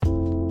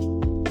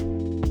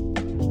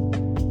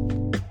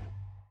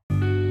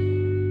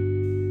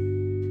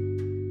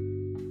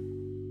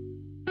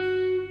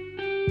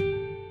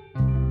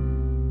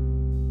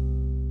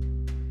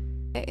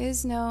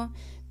is no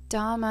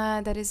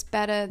Dharma that is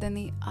better than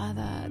the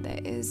other.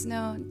 There is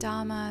no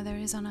Dharma that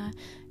is on a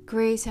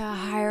greater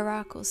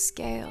hierarchical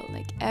scale.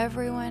 Like,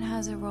 everyone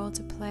has a role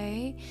to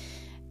play,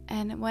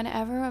 and when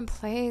everyone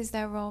plays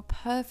their role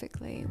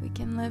perfectly, we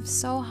can live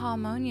so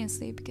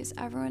harmoniously because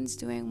everyone's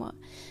doing what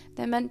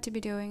they're meant to be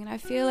doing. And I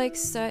feel like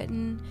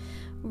certain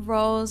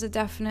roles are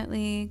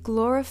definitely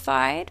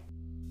glorified.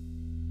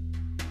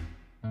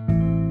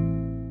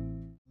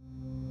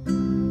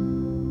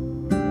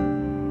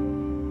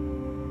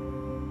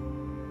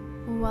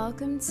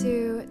 Welcome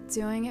to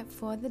Doing It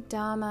for the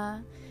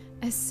Dharma,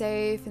 a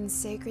safe and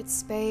sacred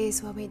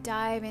space where we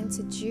dive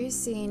into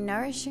juicy,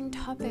 nourishing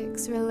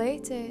topics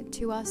related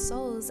to our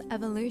soul's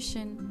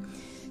evolution.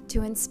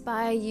 To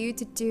inspire you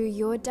to do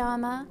your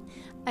Dharma,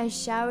 I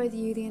share with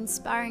you the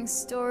inspiring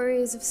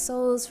stories of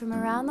souls from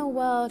around the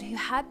world who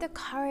had the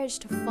courage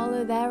to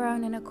follow their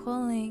own inner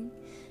calling,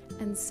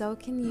 and so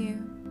can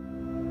you.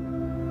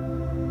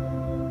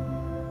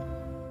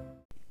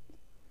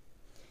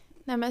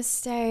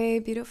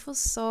 Namaste, beautiful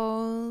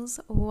souls.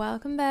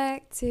 Welcome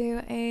back to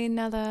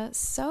another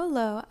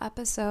solo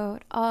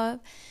episode of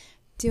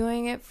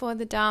Doing It for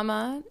the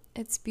Dharma.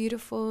 It's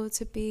beautiful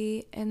to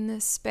be in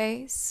this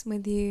space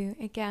with you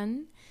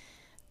again.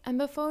 And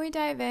before we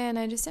dive in,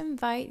 I just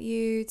invite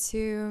you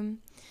to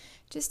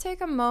just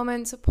take a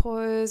moment to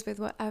pause with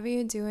whatever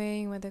you're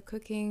doing, whether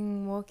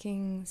cooking,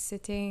 walking,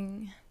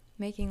 sitting,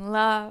 making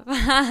love,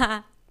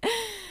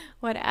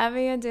 whatever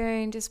you're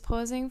doing, just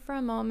pausing for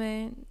a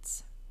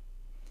moment.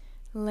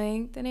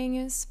 Lengthening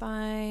your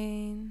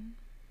spine,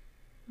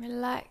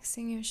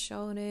 relaxing your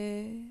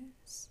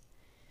shoulders,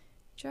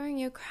 drawing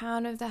your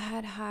crown of the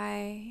head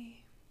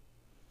high,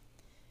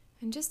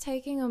 and just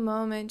taking a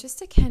moment just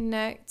to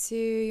connect to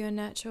your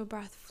natural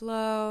breath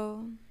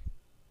flow,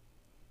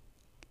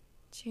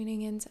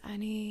 tuning into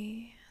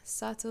any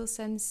subtle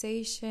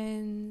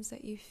sensations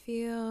that you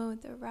feel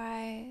with the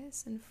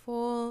rise and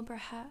fall,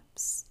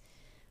 perhaps,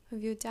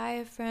 of your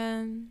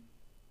diaphragm.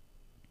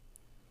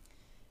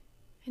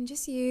 And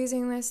just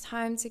using this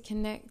time to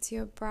connect to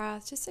your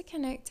breath, just to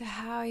connect to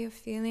how you're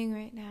feeling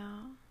right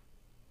now.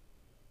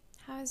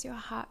 How's your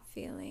heart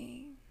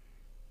feeling?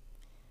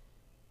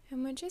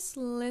 And we're just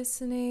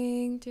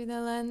listening through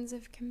the lens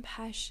of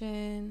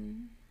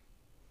compassion,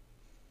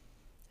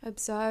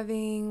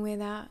 observing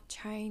without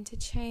trying to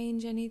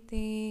change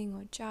anything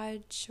or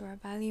judge or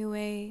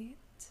evaluate.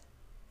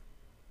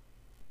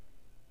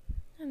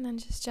 And then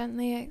just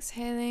gently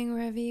exhaling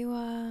wherever you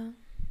are.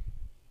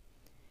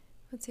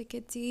 We'll take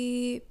a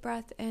deep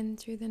breath in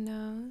through the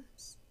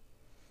nose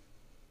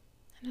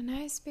and a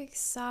nice big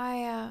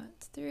sigh out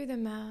through the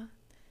mouth.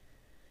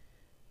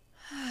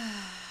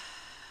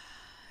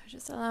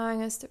 Just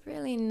allowing us to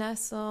really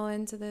nestle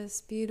into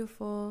this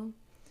beautiful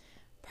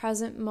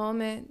present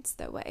moment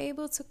that we're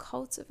able to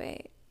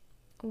cultivate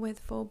with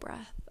full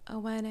breath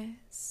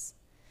awareness.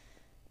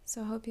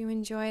 So I hope you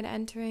enjoyed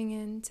entering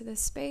into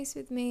this space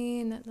with me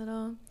and that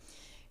little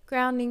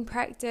grounding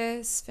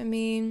practice. For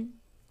me,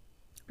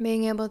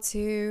 being able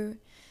to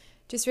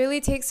just really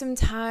take some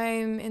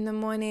time in the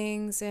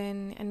mornings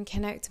and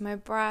connect to my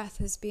breath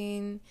has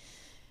been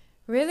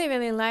really,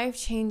 really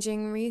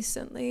life-changing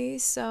recently.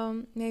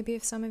 So maybe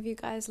if some of you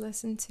guys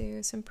listened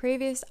to some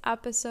previous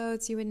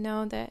episodes, you would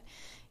know that,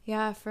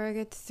 for a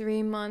good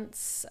 3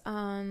 months,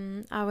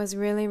 I was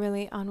really,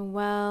 really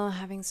unwell,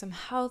 having some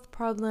health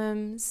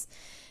problems.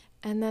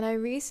 And then I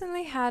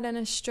recently had an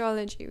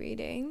astrology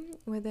reading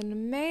with an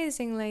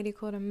amazing lady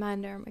called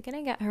Amanda. And we're going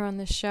to get her on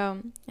the show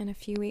in a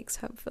few weeks,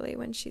 hopefully,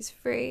 when she's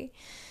free.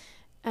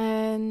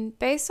 And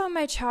based on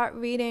my chart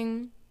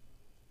reading,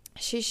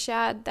 she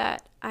shared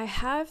that I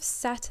have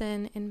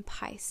Saturn in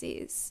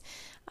Pisces.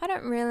 I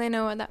don't really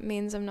know what that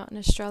means. I'm not an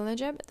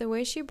astrologer, but the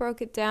way she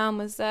broke it down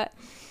was that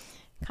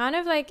kind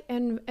of like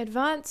in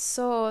advanced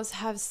souls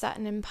have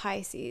Saturn in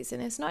Pisces,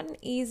 and it's not an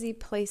easy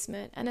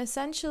placement. And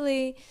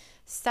essentially,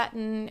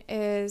 Saturn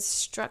is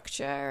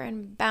structure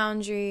and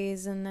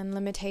boundaries and then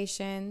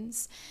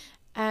limitations.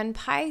 And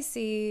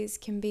Pisces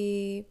can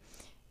be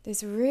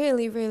this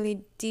really,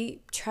 really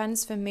deep,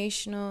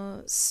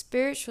 transformational,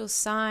 spiritual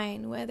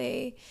sign where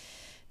they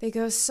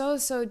go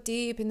so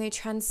deep and they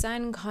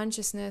transcend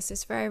consciousness.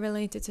 It's very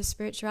related to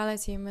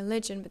spirituality and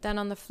religion. But then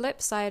on the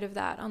flip side of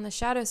that, on the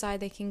shadow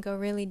side, they can go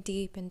really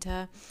deep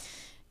into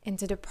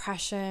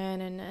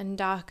depression and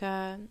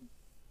darker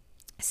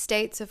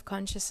states of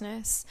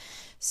consciousness.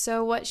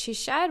 So what she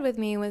shared with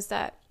me was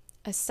that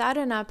a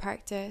sadhana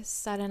practice,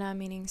 sadhana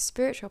meaning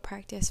spiritual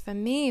practice, for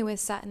me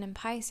with Saturn and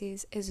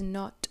Pisces is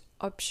not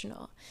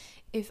optional.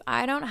 If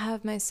I don't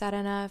have my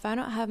sadhana, if I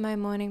don't have my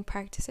morning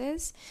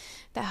practices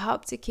that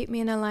help to keep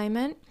me in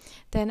alignment,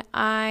 then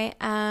I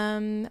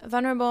am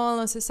vulnerable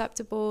or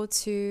susceptible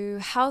to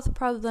health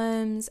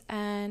problems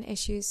and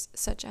issues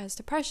such as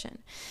depression,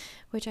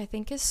 which I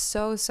think is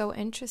so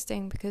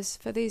interesting, because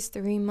for these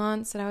 3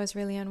 months that I was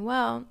really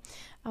unwell,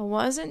 I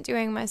wasn't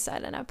doing my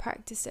sadhana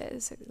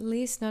practices, at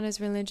least not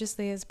as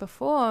religiously as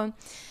before.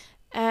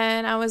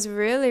 And I was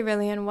really,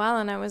 really unwell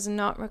and I was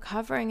not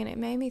recovering. And it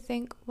made me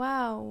think,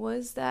 wow,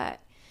 was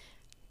that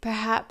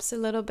perhaps a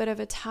little bit of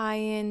a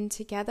tie-in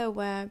together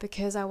where,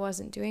 because I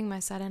wasn't doing my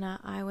sadhana,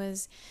 I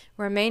was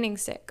remaining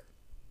sick,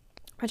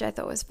 which I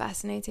thought was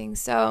fascinating.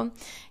 So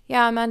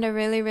yeah, Amanda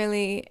really,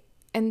 really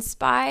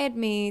inspired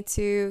me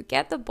to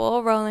get the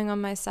ball rolling on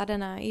my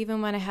sadhana.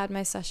 Even when I had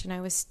my session, I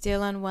was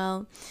still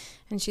unwell,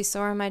 and she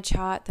saw in my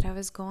chart that I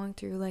was going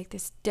through like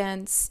this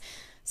dense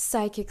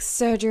psychic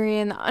surgery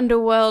in the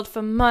underworld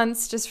for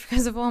months just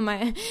because of all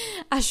my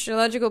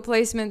astrological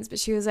placements. But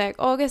she was like,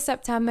 August,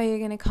 September, you're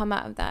going to come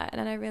out of that.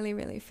 And I really,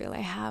 really feel I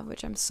have,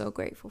 which I'm so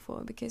grateful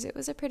for, because it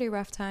was a pretty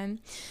rough time.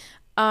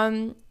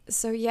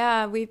 So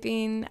yeah,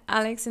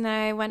 Alex and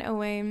I went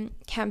away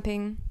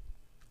camping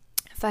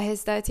for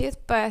his 30th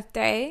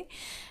birthday.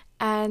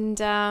 And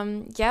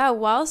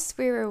whilst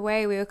we were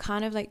away, we were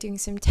kind of like doing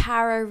some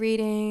tarot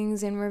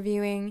readings and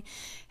reviewing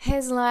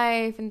his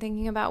life and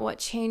thinking about what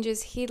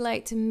changes he'd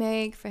like to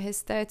make for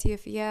his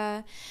 30th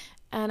year.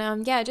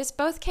 And just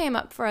both came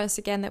up for us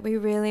again that we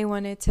really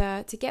wanted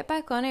to get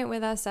back on it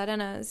with our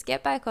sadhanas,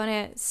 get back on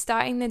it,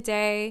 starting the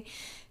day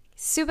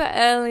super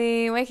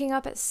early, waking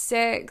up at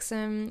 6,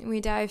 and we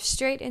dive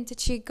straight into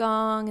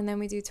Qigong, and then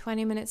we do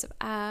 20 minutes of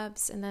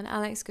abs, and then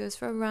Alex goes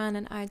for a run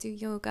and I do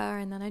yoga,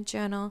 and then I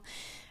journal.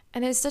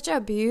 And it's such a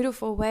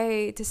beautiful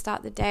way to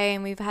start the day.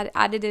 And we've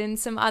added in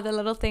some other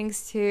little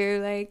things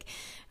too. Like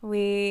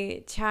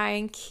we try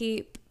and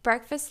keep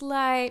breakfast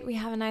light. We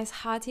have a nice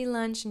hearty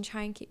lunch and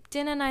try and keep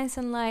dinner nice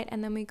and light.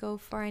 And then we go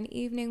for an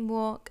evening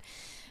walk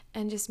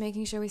and just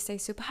making sure we stay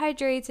super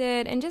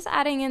hydrated and just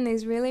adding in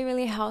these really,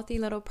 really healthy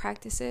little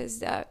practices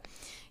that,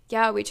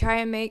 we try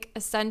and make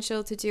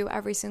essential to do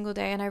every single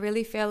day. And I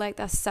really feel like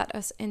that set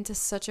us into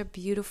such a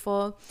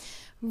beautiful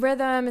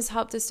rhythm, has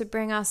helped us to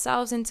bring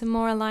ourselves into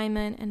more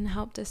alignment and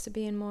helped us to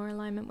be in more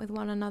alignment with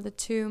one another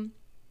too.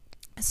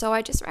 So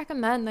I just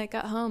recommend, like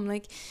at home,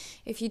 like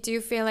if you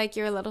do feel like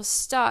you're a little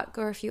stuck,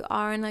 or if you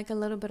are in like a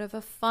little bit of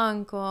a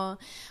funk or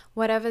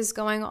whatever's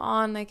going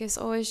on, like it's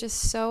always just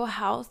so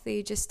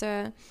healthy just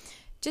to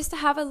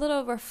have a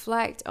little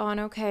reflect on,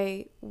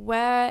 okay,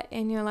 where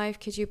in your life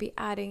could you be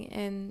adding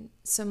in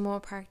some more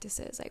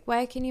practices? Like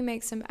where can you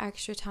make some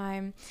extra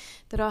time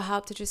that'll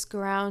help to just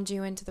ground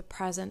you into the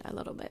present a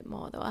little bit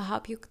more, that will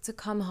help you to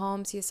come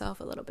home to yourself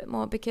a little bit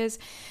more? Because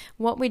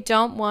what we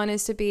don't want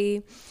is to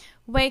be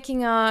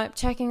waking up,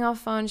 checking our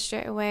phone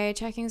straight away,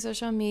 checking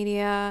social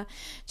media,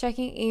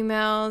 checking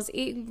emails,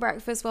 eating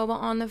breakfast while we're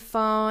on the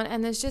phone,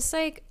 and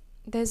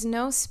there's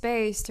no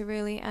space to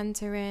really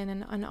enter in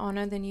and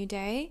honor the new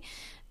day.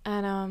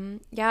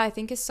 And I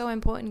think it's so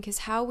important, because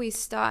how we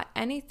start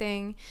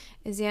anything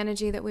is the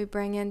energy that we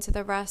bring into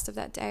the rest of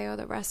that day or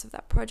the rest of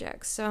that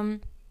project. So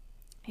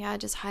I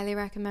just highly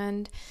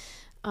recommend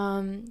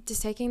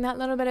just taking that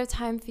little bit of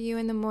time for you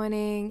in the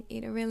morning.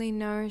 Eat a really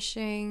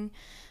nourishing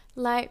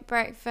light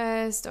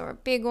breakfast, or a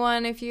big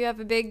one if you have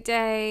a big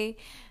day.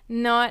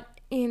 Not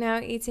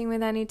eating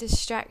with any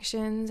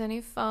distractions,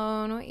 any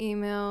phone or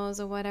emails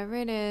or whatever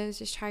it is.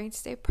 Just trying to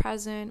stay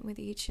present with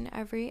each and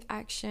every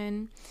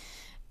action,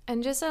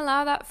 and just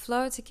allow that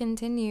flow to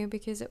continue,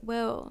 because it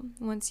will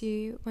once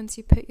you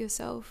put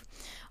yourself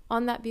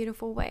on that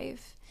beautiful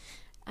wave.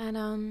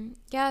 And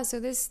so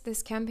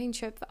this camping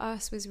trip for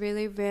us was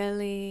really,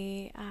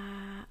 really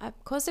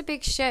caused a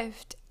big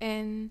shift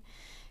in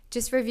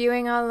just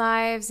reviewing our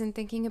lives and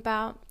thinking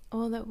about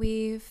all that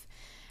we've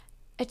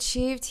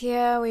achieved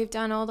here. We've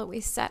done all that we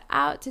set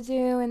out to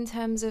do in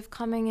terms of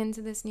coming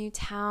into this new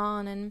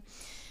town and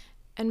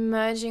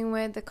merging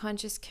with the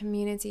conscious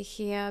community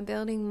here,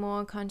 building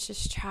more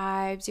conscious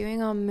tribes,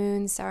 doing our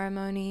moon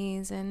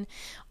ceremonies and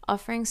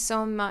offering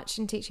so much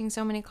and teaching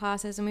so many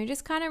classes. And we're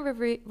just kind of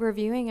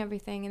reviewing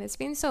everything, and it's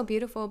been so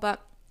beautiful.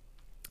 But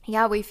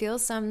we feel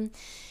some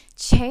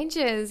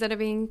changes that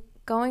are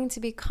going to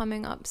be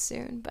coming up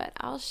soon, but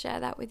I'll share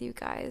that with you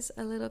guys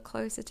a little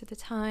closer to the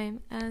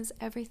time as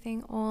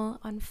everything all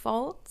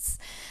unfolds.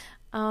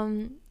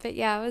 But it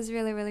was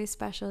really, really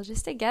special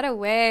just to get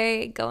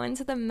away, go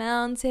into the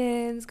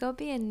mountains, go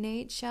be in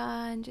nature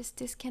and just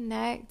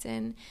disconnect.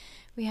 And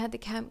we had the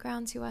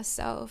campground to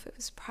ourselves. It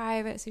was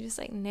private, so just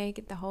like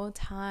naked the whole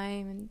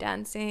time and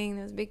dancing.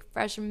 There was a big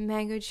fresh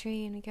mango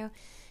tree, and we go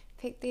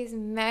pick these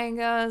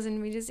mangoes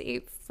and we just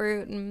eat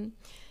fruit. And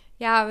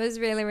it was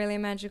really, really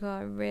magical.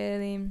 I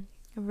really,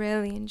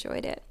 really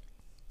enjoyed it.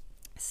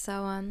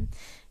 So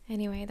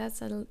anyway,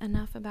 that's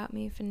enough about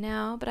me for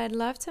now. But I'd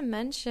love to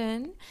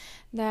mention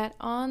that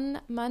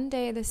on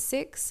Monday, the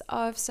 6th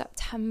of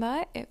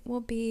September, it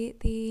will be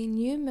the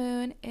new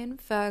moon in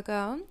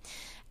Virgo.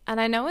 And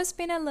I know it's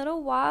been a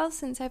little while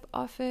since I've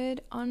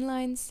offered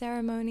online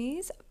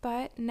ceremonies,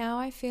 but now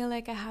I feel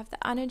like I have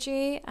the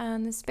energy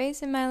and the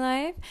space in my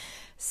life.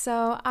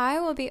 So I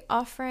will be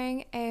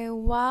offering a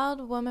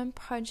Wild Woman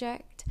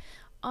Project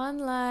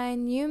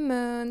online new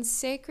moon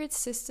sacred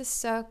sister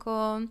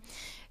circle.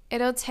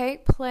 It'll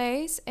take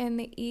place in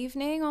the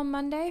evening on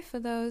Monday for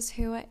those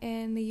who are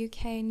in the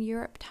UK and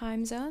Europe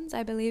time zones.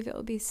 I believe it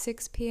will be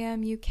 6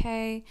 p.m.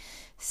 UK,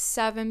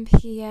 7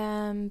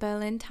 p.m.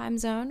 Berlin time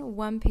zone,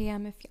 1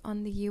 p.m. if you're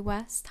on the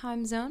US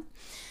time zone.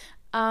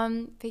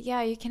 But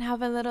yeah, you can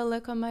have a little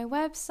look on my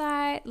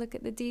website, look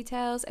at the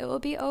details. It will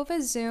be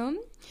over Zoom.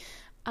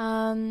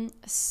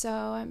 So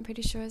I'm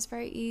pretty sure it's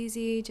very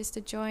easy just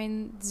to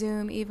join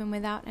Zoom even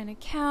without an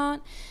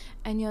account,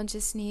 and you'll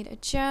just need a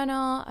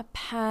journal, a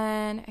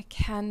pen, a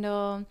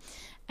candle,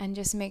 and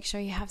just make sure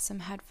you have some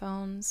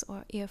headphones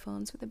or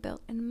earphones with a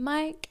built-in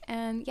mic.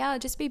 And yeah, it'll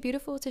just be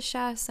beautiful to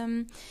share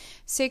some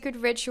sacred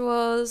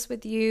rituals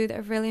with you that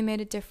have really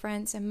made a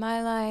difference in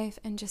my life,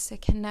 and just to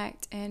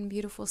connect in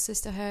beautiful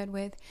sisterhood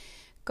with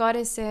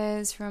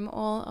goddesses from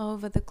all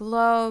over the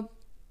globe.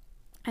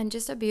 And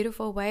just a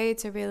beautiful way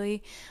to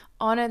really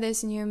honor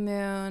this new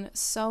moon,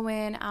 sow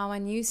in our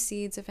new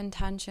seeds of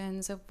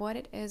intentions of what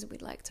it is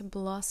we'd like to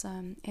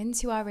blossom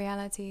into our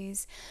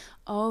realities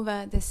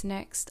over this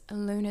next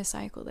lunar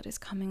cycle that is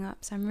coming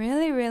up. So I'm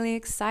really, really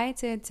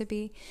excited to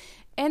be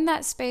in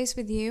that space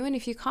with you. And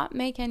if you can't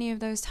make any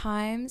of those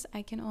times,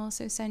 I can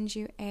also send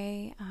you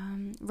a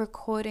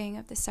recording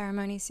of the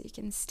ceremony so you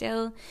can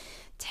still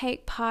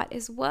take part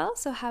as well.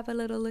 So have a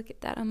little look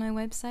at that on my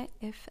website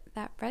if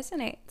that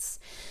resonates.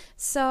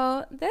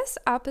 So this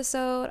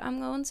episode, I'm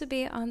going to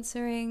be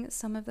answering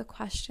some of the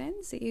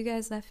questions that you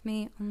guys left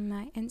me on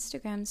my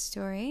Instagram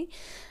story.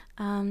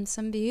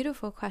 Some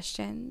beautiful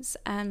questions.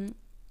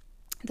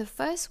 The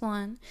first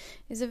one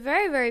is a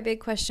very, very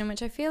big question,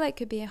 which I feel like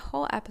could be a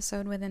whole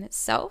episode within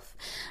itself.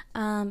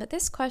 But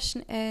this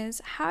question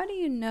is, how do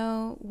you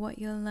know what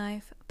your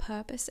life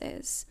purpose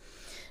is?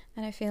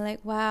 And I feel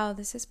like, wow,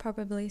 this is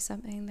probably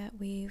something that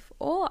we've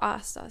all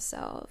asked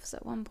ourselves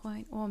at one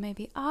point, or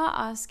maybe are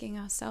asking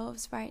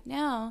ourselves right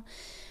now.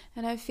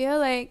 And I feel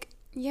like,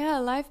 yeah,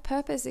 life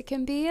purpose, it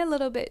can be a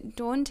little bit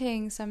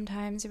daunting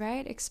sometimes,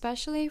 right?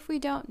 Especially if we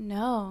don't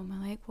know.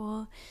 I'm like,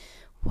 well,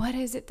 what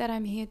is it that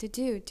I'm here to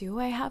do? Do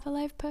I have a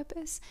life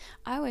purpose?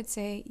 I would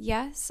say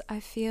yes. I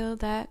feel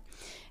that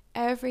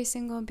every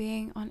single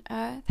being on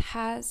earth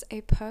has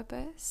a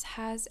purpose,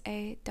 has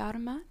a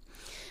dharma.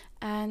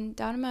 And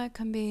dharma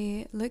can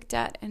be looked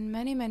at in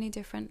many, many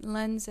different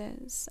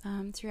lenses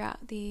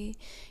throughout the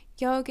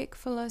yogic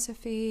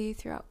philosophy,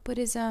 throughout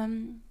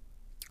Buddhism,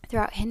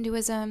 throughout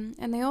Hinduism,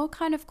 and they all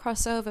kind of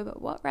cross over.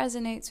 But what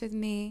resonates with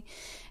me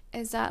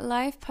is that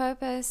life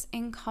purpose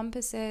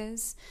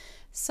encompasses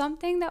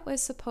something that we're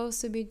supposed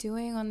to be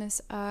doing on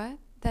this earth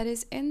that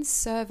is in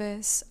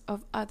service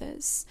of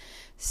others.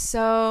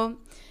 So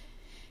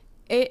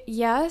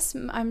yes,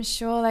 I'm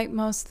sure like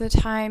most of the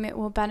time it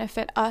will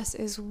benefit us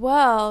as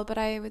well, but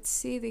I would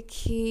see the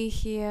key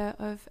here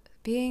of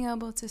being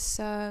able to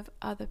serve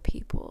other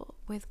people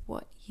with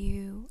what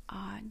you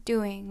are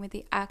doing, with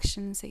the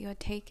actions that you're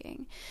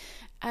taking.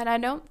 And I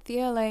don't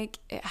feel like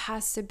it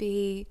has to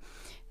be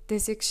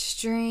this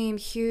extreme,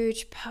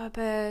 huge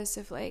purpose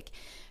of like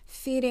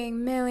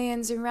feeding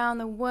millions around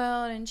the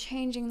world and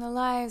changing the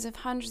lives of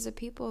hundreds of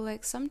people.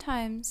 Like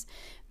sometimes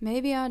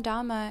maybe our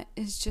dharma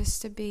is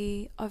just to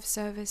be of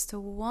service to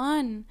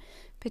one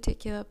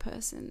particular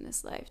person in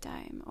this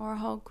lifetime, or a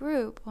whole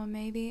group, or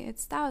maybe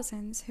it's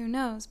thousands, who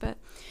knows. But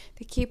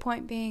the key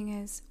point being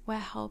is we're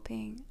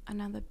helping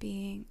another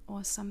being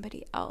or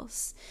somebody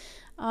else,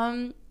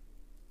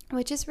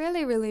 which is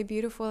really, really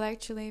beautiful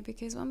actually,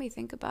 because when we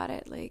think about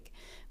it, like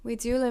we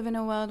do live in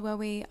a world where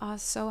we are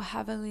so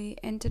heavily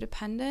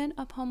interdependent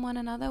upon one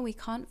another. We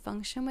can't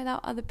function without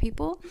other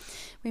people.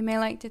 We may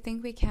like to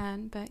think we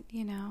can, but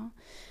you know,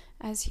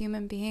 as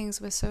human beings,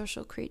 we're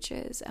social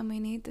creatures, and we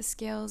need the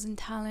skills and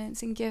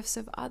talents and gifts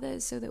of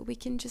others so that we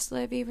can just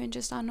live even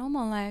just our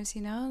normal lives,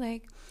 you know?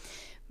 Like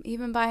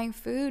even buying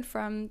food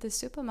from the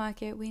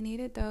supermarket, we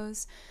needed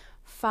those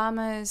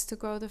farmers to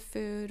grow the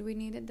food. We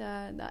needed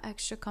the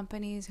extra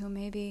companies who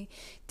maybe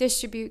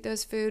distribute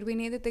those food. We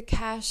needed the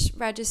cash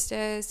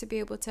registers to be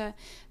able to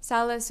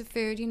sell us the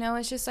food. You know,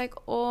 it's just like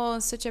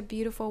all such a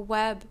beautiful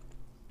web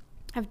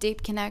of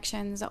deep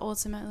connections that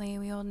ultimately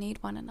we all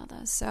need one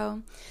another.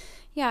 So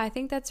yeah, I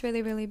think that's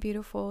really, really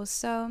beautiful.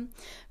 So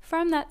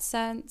from that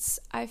sense,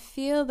 I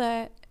feel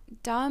that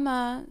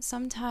dharma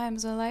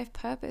sometimes, or life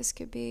purpose,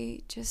 could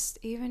be just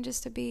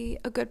to be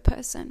a good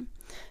person,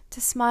 to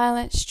smile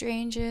at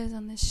strangers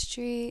on the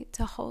street,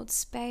 to hold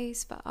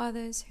space for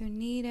others who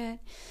need it,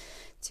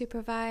 to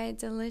provide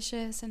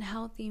delicious and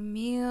healthy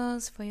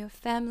meals for your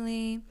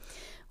family.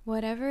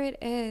 Whatever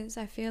it is,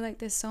 I feel like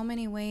there's so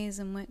many ways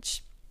in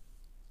which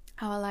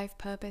our life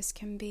purpose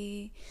can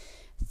be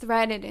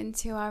threaded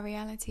into our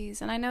realities.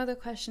 And I know the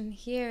question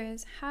here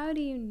is, how do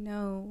you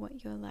know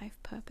what your life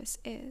purpose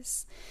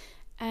is?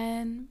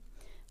 And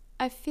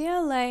I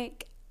feel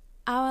like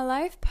our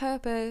life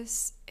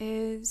purpose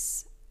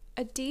is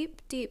a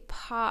deep, deep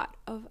part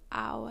of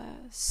our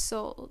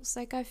souls.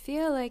 Like I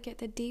feel like at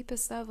the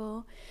deepest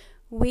level,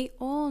 we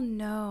all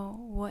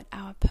know what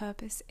our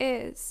purpose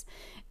is.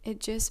 It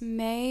just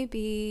may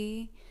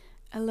be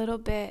a little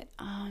bit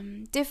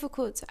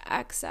difficult to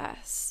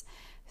access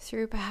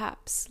through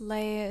perhaps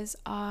layers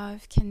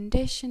of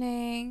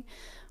conditioning,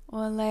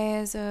 or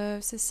layers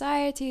of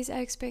society's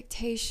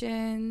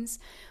expectations,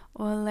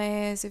 or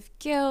layers of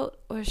guilt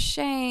or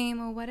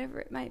shame, or whatever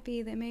it might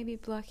be that may be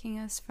blocking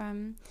us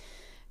from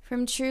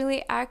from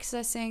truly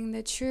accessing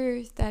the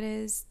truth that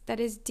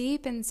is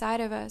deep inside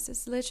of us.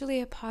 It's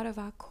literally a part of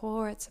our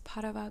core. It's a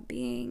part of our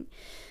being.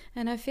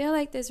 And I feel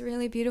like there's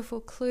really beautiful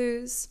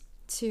clues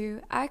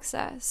to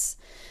access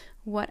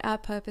what our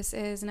purpose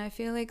is. And I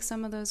feel like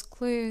some of those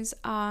clues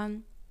are,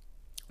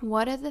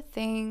 what are the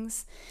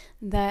things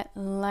that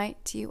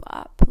light you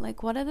up?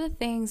 Like, what are the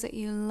things that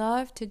you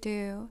love to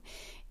do,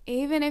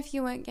 even if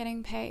you weren't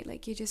getting paid?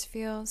 Like, you just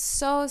feel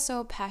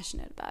so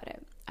passionate about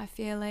it. I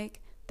feel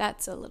like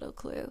that's a little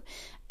clue.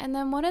 And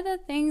then what are the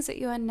things that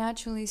you are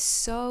naturally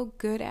so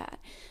good at?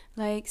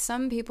 Like,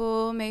 some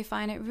people may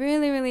find it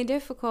really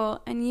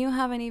difficult, and you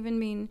haven't even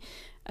been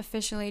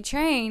officially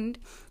trained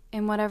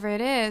in whatever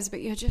it is,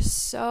 but you're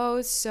just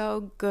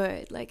so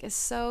good. Like, it's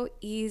so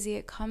easy.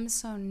 It comes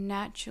so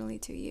naturally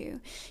to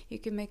you. You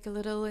can make a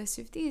little list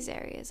of these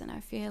areas, and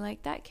I feel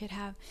like that could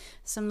have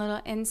some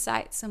little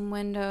insights, some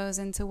windows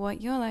into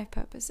what your life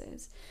purpose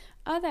is.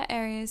 Other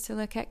areas to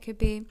look at could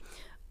be,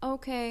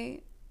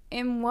 okay,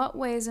 in what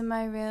ways am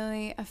I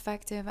really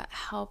effective at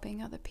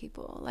helping other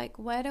people? Like,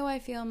 where do I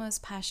feel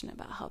most passionate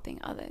about helping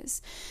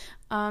others?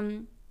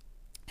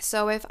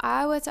 So if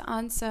I were to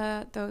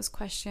answer those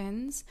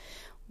questions,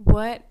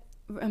 what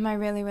am I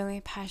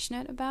really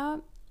passionate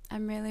about?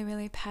 I'm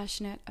really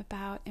passionate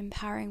about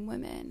empowering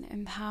women,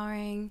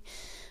 empowering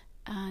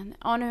and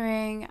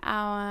honoring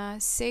our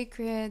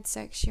sacred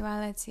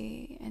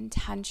sexuality and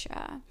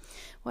tantra.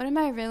 What am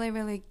I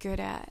really good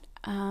at?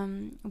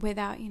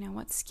 Without,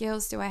 what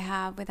skills do I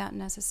have without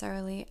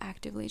necessarily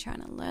actively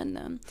trying to learn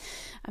them?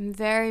 I'm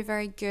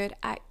very good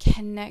at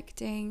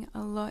connecting a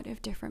lot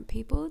of different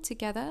people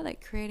together,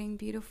 like creating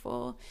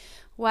beautiful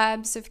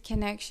webs of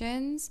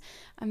connections.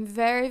 I'm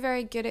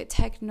very good at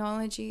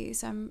technology,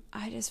 so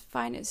I just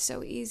find it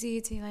so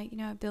easy to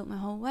I built my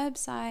whole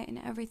website and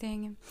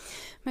everything, and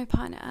my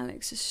partner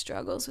Alex just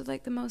struggles with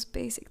the most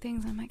basic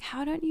things. I'm like,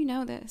 how don't you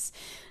know this?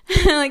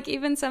 Like,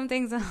 even some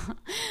things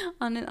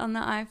on the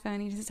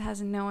iPhone, he just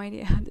has no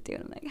idea how to do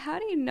it. I'm like, how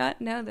do you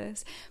not know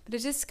this? But it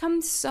just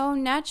comes so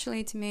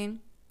naturally to me.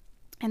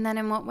 And then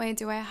in what way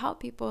do I help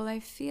people? I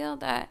feel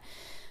that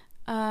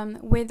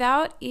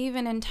without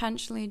even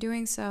intentionally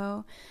doing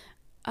so,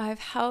 I've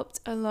helped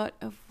a lot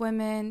of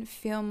women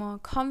feel more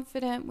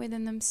confident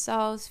within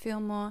themselves, feel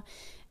more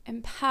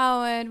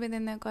empowered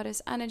within their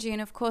goddess energy.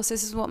 And of course,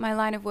 this is what my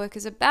line of work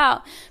is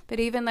about.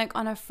 But even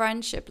on a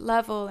friendship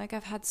level,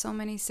 I've had so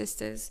many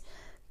sisters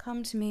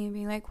come to me and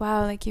be like,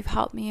 wow, you've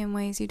helped me in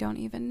ways you don't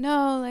even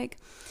know.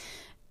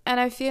 And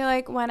I feel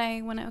like when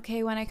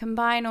I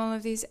combine all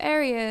of these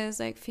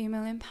areas,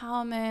 female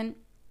empowerment,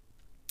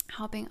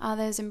 helping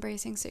others,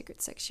 embracing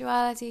sacred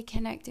sexuality,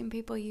 connecting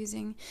people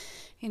using,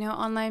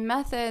 online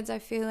methods, I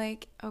feel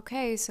like,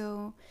 okay,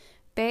 so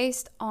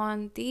based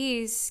on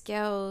these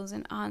skills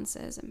and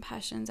answers and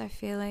passions, I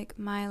feel like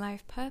my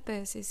life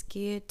purpose is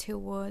geared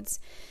towards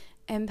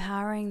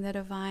empowering the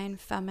divine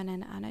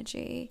feminine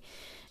energy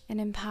and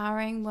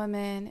empowering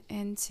women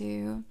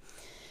into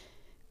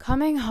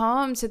coming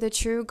home to the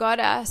true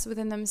goddess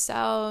within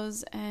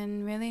themselves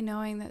and really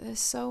knowing that they're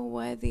so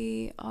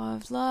worthy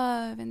of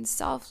love and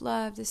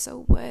self-love. They're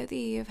so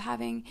worthy of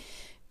having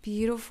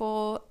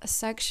beautiful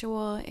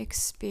sexual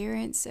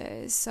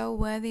experiences, so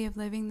worthy of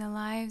living the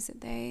lives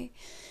that they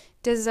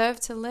deserve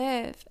to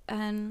live.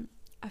 And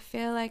I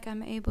feel like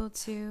I'm able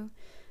to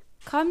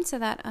come to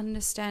that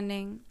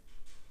understanding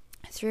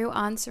through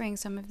answering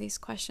some of these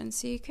questions.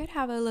 So you could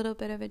have a little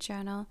bit of a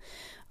journal.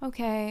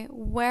 Okay,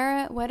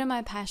 where do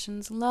my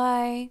passions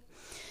lie?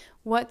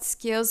 What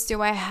skills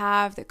do I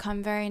have that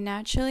come very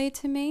naturally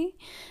to me?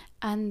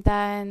 And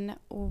then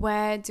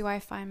where do I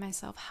find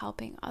myself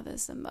helping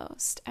others the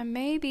most? And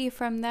maybe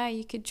from there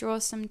you could draw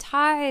some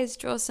ties,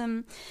 draw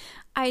some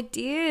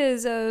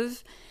ideas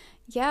of,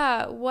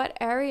 what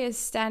areas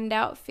stand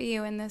out for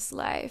you in this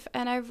life.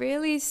 And I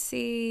really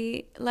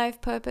see life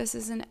purpose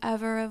as an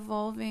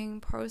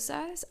ever-evolving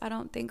process. I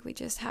don't think we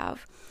just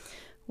have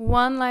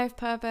one life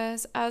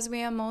purpose. As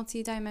we are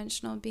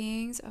multidimensional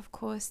beings, of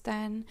course,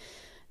 then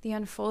the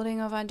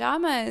unfolding of our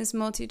Dharma is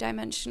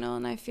multidimensional,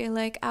 and I feel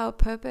like our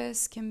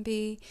purpose can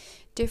be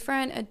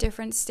different at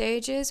different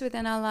stages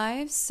within our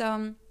lives.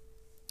 So,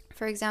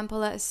 for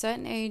example, at a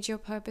certain age, your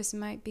purpose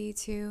might be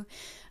to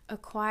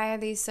acquire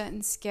these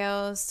certain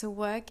skills, to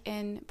work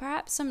in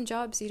perhaps some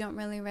jobs you don't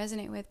really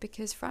resonate with,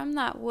 because from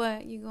that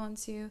work, you're going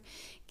to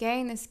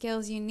gain the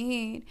skills you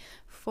need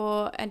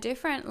for a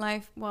different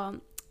life,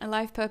 a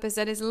life purpose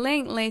that is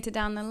linked later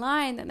down the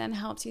line that then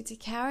helps you to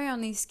carry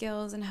on these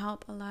skills and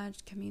help a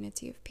large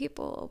community of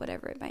people or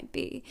whatever it might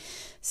be.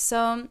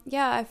 So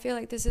I feel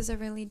like this is a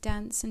really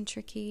dense and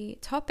tricky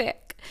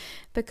topic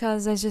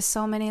because there's just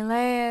so many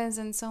layers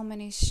and so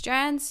many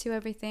strands to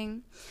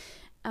everything.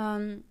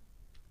 How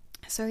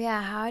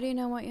do you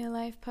know what your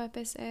life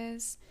purpose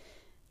is?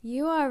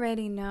 You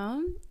already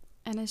know,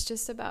 and it's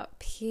just about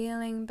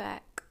peeling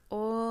back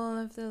all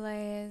of the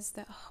layers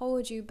that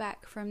hold you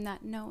back from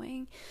that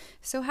knowing.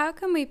 So how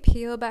can we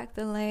peel back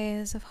the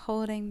layers of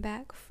holding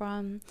back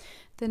from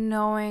the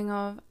knowing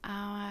of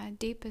our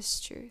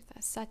deepest truth,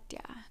 our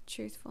satya,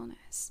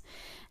 truthfulness?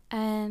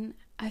 And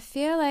I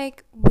feel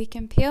like we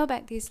can peel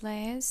back these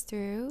layers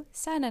through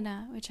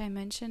sadhana, which I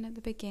mentioned at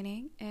the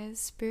beginning is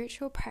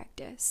spiritual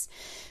practice.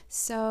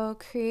 So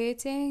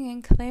creating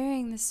and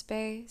clearing the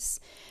space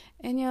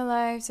in your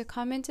life to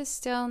come into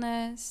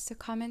stillness, to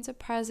come into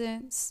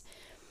presence,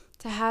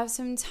 to have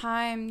some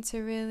time to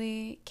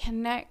really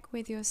connect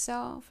with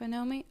yourself. And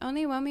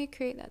only when we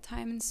create that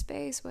time and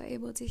space, we're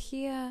able to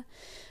hear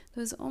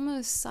those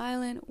almost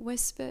silent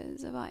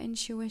whispers of our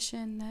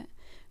intuition that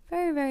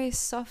very, very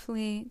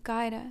softly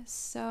guide us.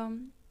 So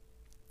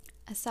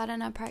a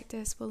sadhana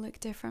practice will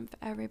look different for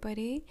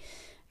everybody.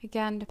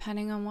 Again,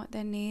 depending on what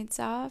their needs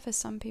are. For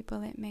some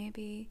people, it may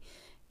be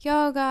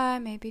yoga, it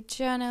may be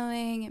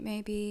journaling, it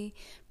may be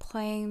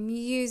playing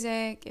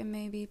music, it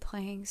may be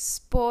playing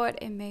sport,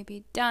 it may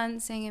be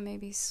dancing, it may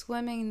be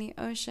swimming in the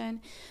ocean.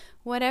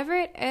 Whatever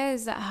it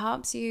is that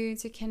helps you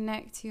to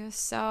connect to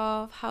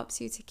yourself, helps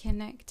you to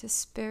connect to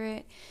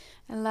spirit,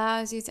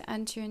 allows you to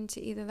enter into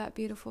either that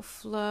beautiful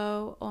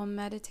flow or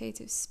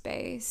meditative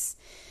space,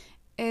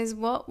 is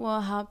what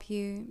will help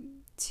you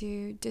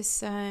to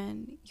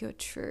discern your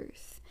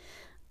truth.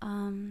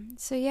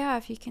 So yeah,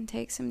 if you can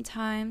take some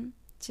time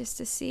just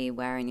to see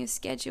where in your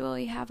schedule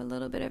you have a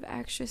little bit of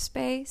extra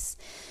space,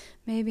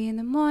 maybe in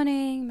the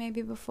morning,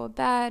 maybe before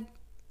bed,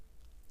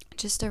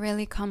 just to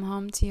really come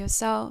home to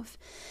yourself.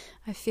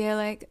 I feel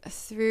like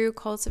through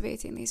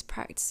cultivating these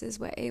practices,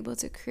 we're able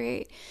to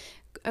create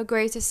a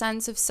greater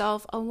sense of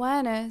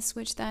self-awareness,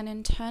 which then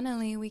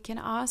internally we can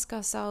ask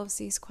ourselves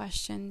these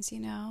questions,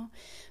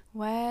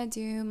 where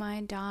do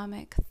my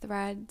dharmic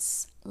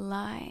threads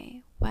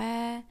lie?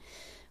 Where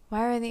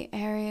are the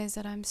areas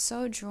that I'm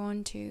so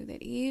drawn to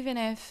that even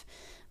if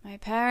my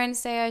parents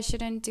say I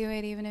shouldn't do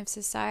it, even if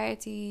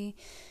society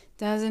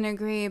doesn't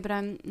agree,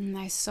 but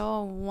my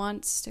soul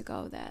wants to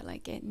go there,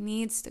 like it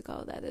needs to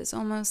go there. There's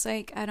almost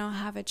like I don't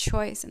have a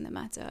choice in the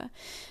matter.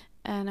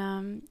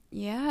 And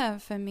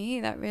for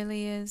me, that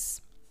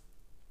is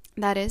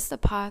the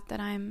path that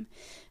I'm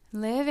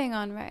living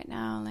on right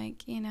now.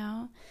 Like,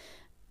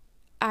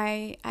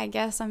 I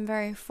guess I'm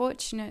very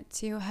fortunate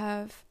to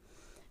have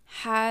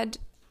had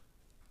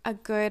a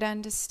good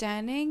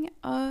understanding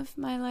of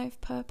my life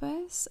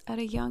purpose at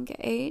a younger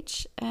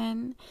age,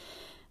 and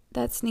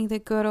that's neither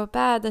good or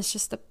bad. That's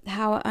just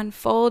how it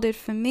unfolded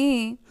for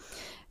me.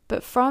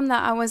 But from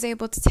that, I was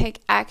able to take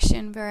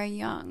action very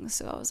young.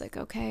 So I was like,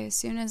 okay, as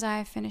soon as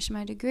I finish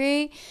my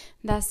degree,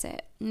 that's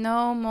it.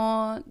 No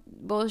more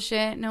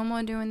bullshit. No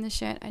more doing the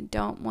shit I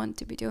don't want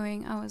to be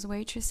doing. I was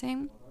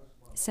waitressing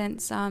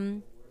since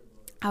I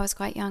was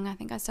quite young. I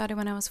think I started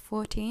when I was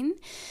 14.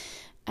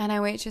 And I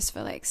waitressed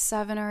for like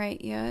 7 or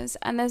 8 years.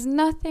 And there's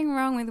nothing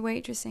wrong with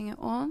waitressing at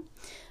all.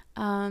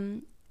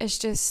 It's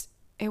just,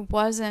 it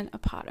wasn't a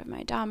part of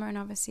my dharma, and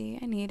obviously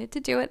I needed to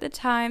do it at the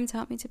time to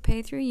help me to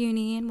pay through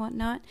uni and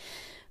whatnot.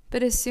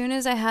 But as soon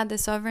as I had the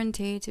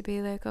sovereignty to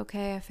be like,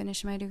 okay, I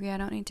finished my degree, I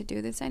don't need to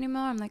do this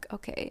anymore, I'm like,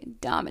 okay,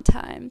 dharma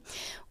time.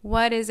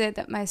 What is it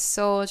that my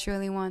soul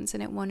truly wants?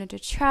 And it wanted to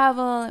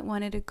travel, it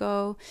wanted to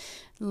go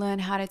learn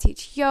how to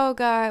teach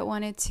yoga, it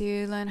wanted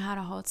to learn how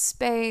to hold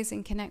space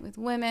and connect with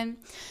women.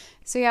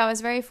 So yeah, I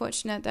was very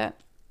fortunate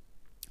that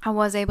I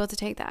was able to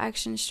take the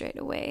action straight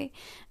away.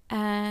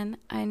 And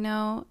I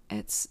know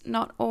it's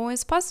not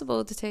always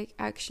possible to take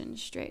action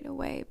straight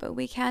away, but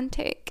we can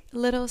take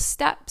little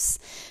steps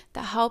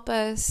that help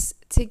us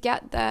to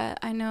get there.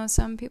 I know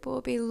some people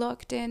will be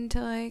locked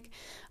into like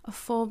a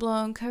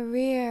full-blown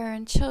career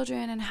and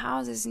children and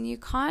houses, and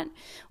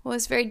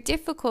it's very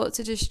difficult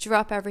to just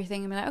drop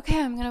everything and be like,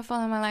 okay, I'm going to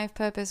follow my life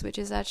purpose, which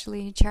is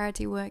actually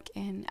charity work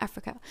in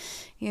Africa.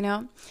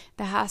 There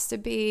has to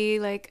be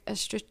like a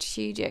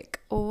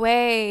strategic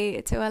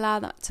way to allow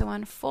that to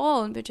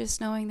unfold, but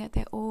just knowing that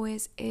there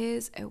always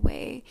is a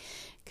way,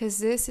 because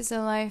this is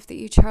a life that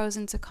you've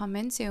chosen to come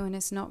into, and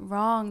it's not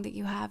wrong that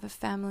you have a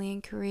family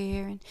and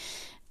career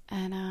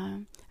and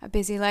a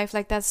busy life.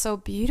 Like, that's so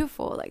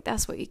beautiful. Like,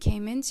 that's what you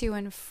came into,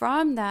 and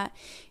from that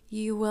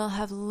you will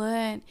have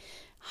learned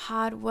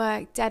hard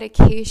work,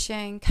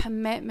 dedication,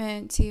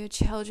 commitment to your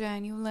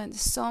children. You learn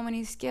so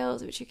many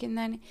skills which you can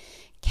then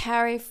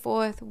carry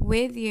forth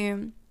with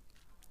you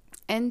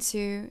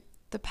into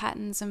the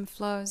patterns and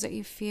flows that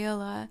you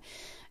feel are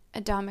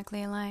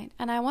dharmically aligned.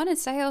 And I want to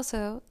say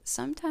also,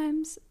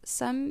 sometimes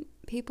some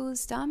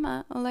people's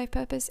dharma or life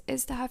purpose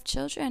is to have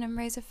children and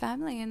raise a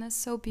family, and that's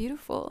so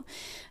beautiful.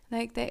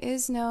 Like, there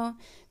is no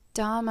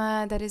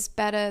dharma that is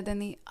better than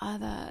the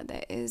other.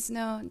 There is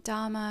no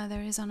dharma that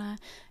is on a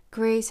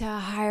greater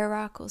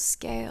hierarchical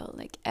scale.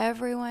 Like,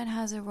 everyone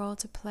has a role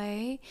to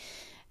play,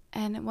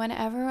 and when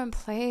everyone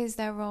plays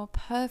their role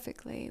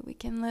perfectly, we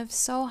can live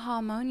so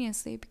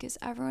harmoniously because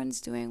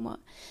everyone's doing what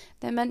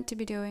they're meant to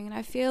be doing. And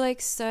I feel like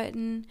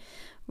certain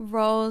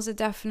roles are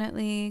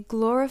definitely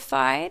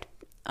glorified.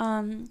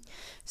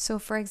 So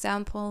for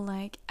example,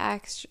 like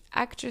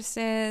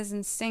actresses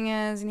and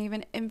singers and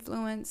even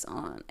influencers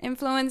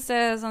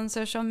on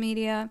social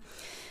media,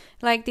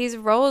 like, these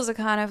roles are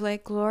kind of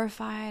like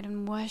glorified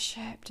and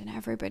worshipped, and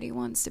everybody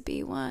wants to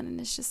be one. And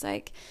it's just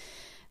like,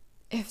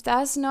 if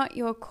that's not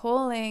your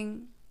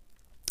calling,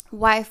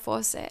 why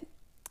force it?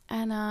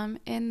 And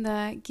in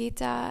the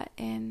Gita,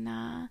 in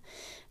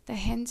the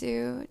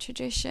Hindu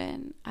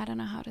tradition, I don't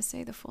know how to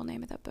say the full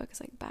name of that book.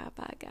 It's like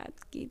Bhagavad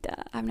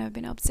Gita. I've never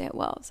been able to say it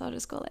well, so I'll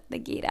just call it the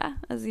Gita,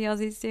 as the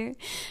Aussies do.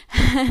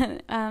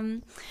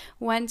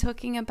 When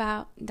talking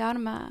about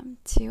Dharma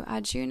to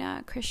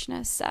Arjuna,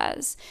 Krishna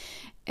says,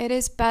 it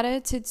is better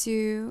to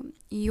do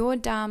your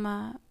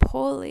Dharma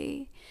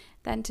poorly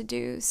than to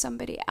do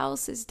somebody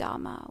else's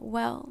Dharma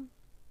well.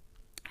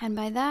 And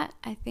by that,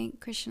 I think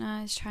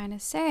Krishna is trying to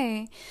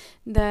say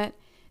that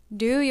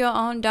do your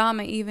own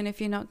Dharma even if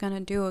you're not going to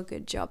do a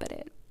good job at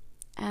it.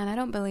 And I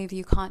don't believe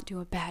you can't do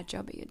a bad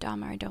job at your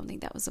Dharma. I don't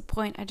think that was the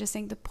point. I just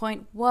think the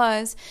point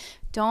was,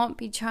 don't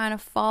be trying to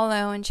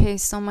follow and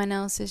chase someone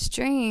else's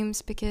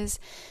dreams, because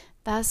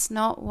that's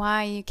not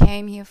why you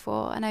came here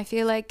for. And I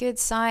feel like good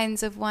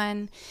signs of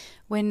when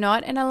we're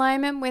not in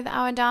alignment with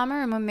our Dharma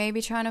and we're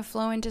maybe trying to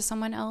flow into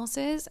someone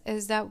else's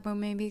is that we're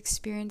maybe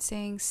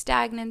experiencing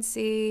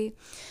stagnancy,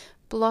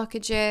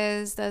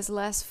 blockages, there's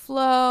less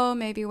flow,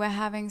 maybe we're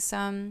having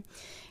some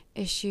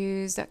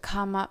issues that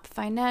come up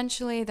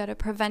financially that are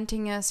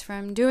preventing us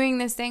from doing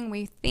this thing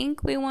we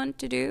think we want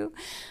to do,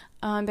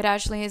 but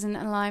actually isn't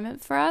in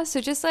alignment for us. So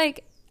just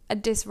like a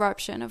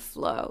disruption of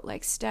flow,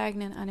 like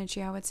stagnant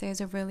energy, I would say is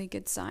a really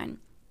good sign.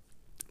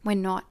 We're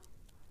not,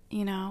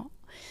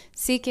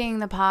 seeking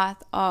the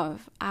path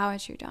of our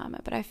true Dharma.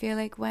 But I feel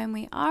like when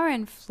we are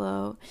in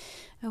flow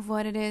of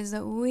what it is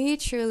that we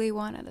truly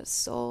want at a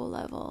soul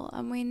level,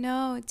 and we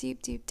know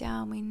deep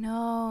down, we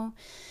know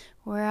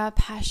where our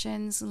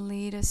passions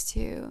lead us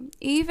to,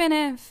 even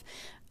if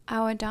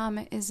our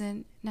Dharma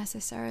isn't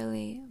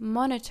necessarily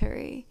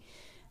monetary,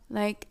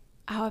 like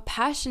our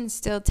passions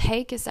still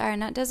take us there,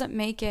 and that doesn't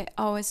make it,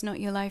 it's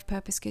not your life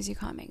purpose because you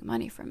can't make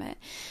money from it.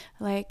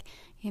 Like,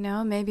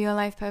 maybe your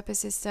life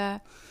purpose is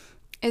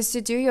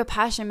to do your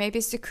passion. Maybe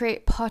it's to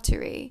create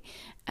pottery,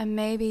 and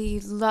maybe you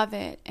love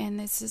it, and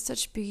this is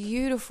such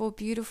beautiful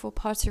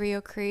pottery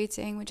you're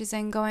creating, which is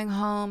then going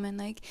home and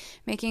like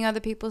making other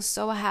people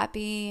so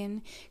happy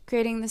and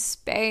creating the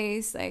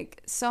space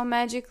like so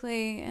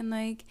magically, and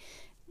like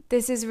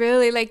this is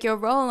really like your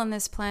role on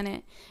this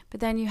planet. But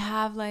then you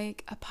have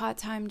like a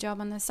part-time job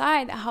on the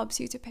side that helps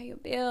you to pay your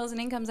bills and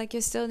incomes. Like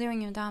you're still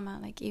doing your Dharma,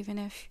 like even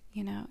if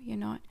you're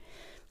not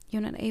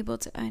able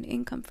to earn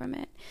income from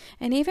it.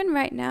 And even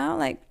right now,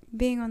 like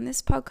being on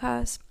this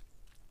podcast,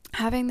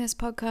 having this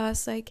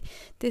podcast, like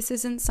this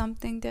isn't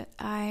something that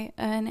I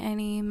earn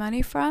any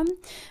money from,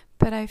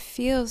 but I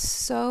feel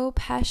so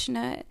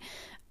passionate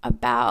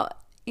about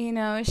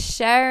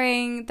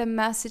sharing the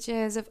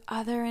messages of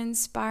other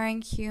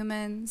inspiring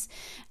humans,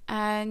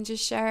 and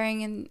just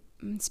sharing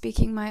and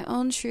speaking my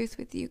own truth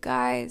with you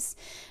guys.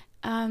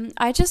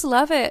 I just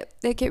love it.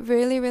 Like it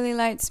really, really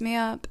lights me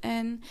up.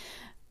 And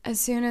as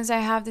soon as I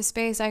have the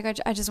space, I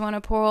just want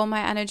to pour all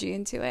my energy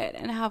into it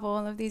and have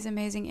all of these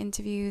amazing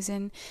interviews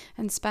and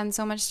spend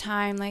so much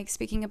time like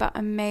speaking about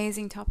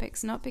amazing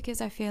topics. Not because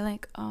I feel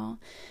like, I'm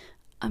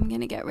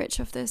gonna get rich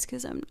off this,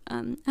 because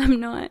I'm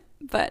not.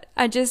 But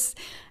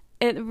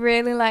it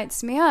really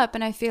lights me up,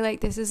 and I feel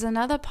like this is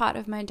another part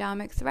of my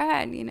Dharmic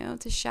thread,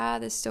 to share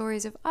the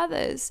stories of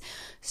others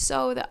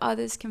so that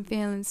others can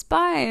feel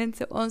inspired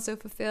to also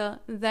fulfill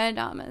their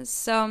Dharmas.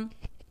 So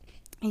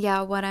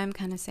yeah, what I'm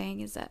kind of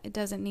saying is that it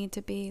doesn't need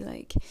to be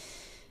like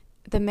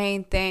the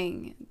main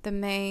thing, the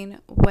main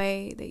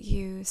way that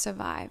you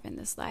survive in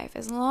this life,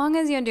 as long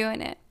as you're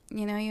doing it.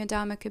 Your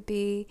Dharma could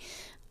be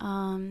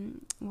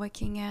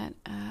working at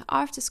an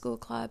after school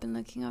club and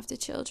looking after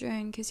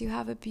children, because you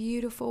have a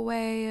beautiful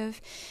way of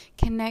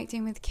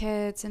connecting with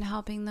kids and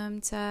helping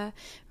them to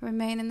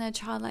remain in their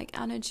childlike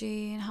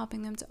energy and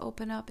helping them to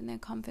open up in their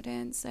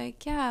confidence.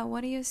 Like, yeah,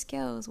 what are your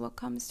skills? What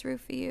comes through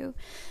for you?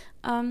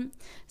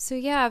 So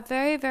yeah,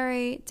 very,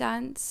 very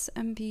dense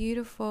and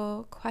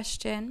beautiful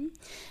question.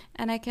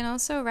 And I can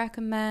also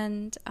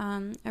recommend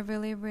a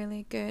really,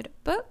 really good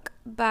book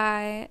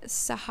by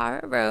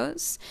Sahara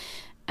Rose,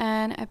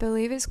 and I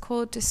believe it's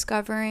called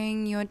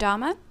Discovering Your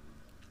Dharma.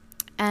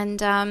 And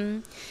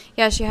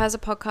she has a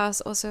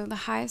podcast, also the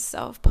Highest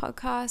Self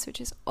podcast, which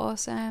is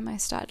awesome. I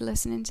started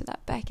listening to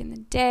that back in the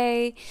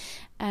day.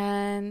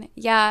 And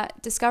yeah,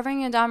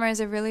 Discovering Your Dharma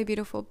is a really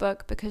beautiful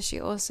book, because she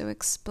also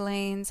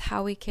explains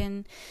how we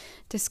can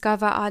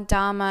discover our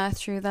Dharma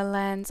through the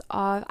lens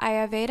of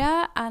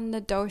Ayurveda and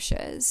the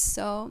doshas.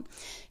 So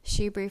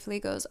she briefly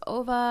goes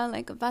over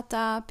like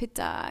Vata,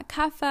 Pitta,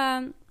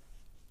 Kapha,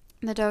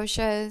 the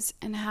doshas,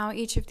 and how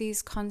each of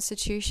these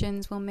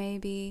constitutions will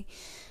maybe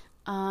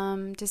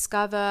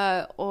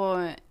discover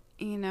or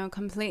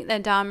complete their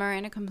Dharma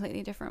in a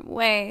completely different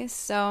way.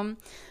 So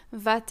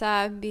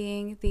Vata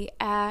being the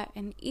air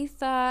and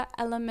ether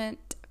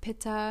element,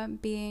 Pitta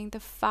being the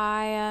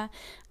fire,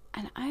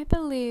 and I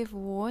believe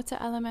water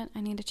element.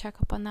 I need to check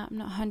up on that, I'm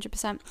not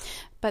 100%.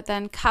 But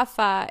then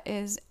Kapha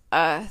is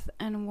earth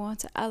and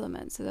water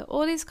element. So that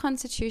all these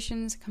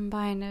constitutions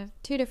combined of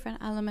two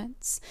different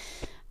elements.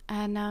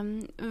 And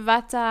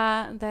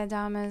Vata, their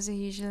dharmas are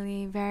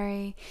usually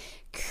very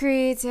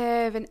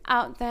creative and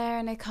out there,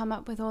 and they come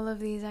up with all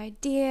of these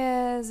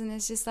ideas, and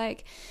it's just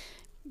like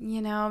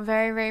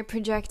very, very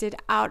projected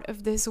out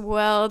of this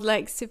world,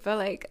 like super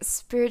like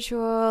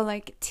spiritual,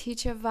 like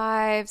teacher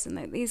vibes and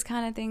like these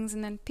kind of things.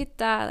 And then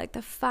Pitta, like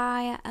the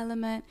fire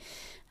element,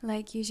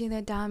 like usually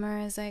the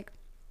Dharma is like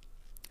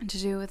to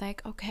do with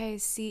like, okay,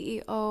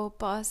 CEO,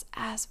 boss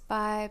ass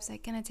vibes,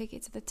 like gonna take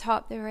it to the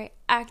top. They're very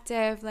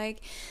active,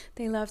 like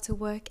they love to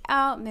work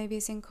out. Maybe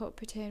it's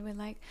incorporated with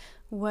like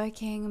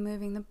working and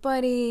moving the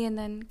body. And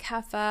then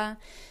Kapha,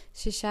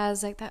 she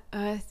shares like that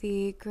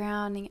earthy,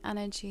 grounding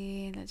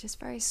energy that's just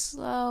very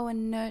slow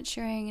and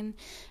nurturing.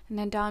 And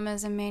the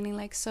Dharmas are mainly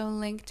like so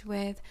linked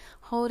with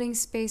holding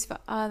space for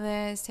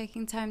others,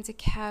 taking time to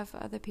care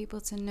for other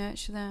people, to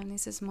nurture them.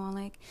 This is more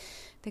like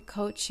the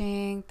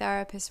coaching,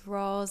 therapist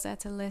roles, there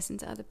to listen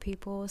to other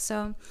people.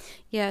 So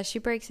yeah, she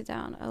breaks it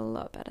down a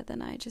lot better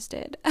than I just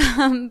did.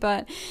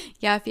 But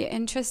yeah, if you're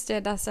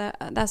interested, that's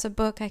a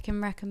book I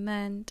can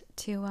recommend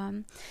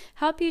to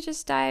help you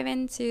just dive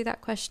into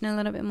that question a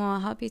little bit more,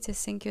 help you to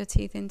sink your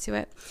teeth into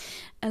it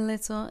a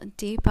little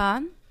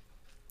deeper.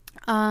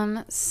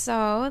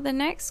 So the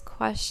next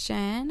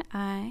question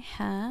I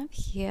have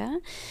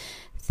here: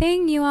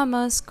 thing you are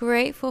most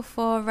grateful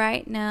for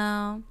right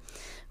now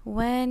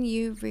when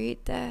you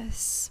read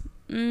this.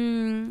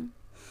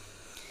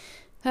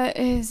 That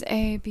is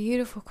a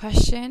beautiful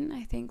question.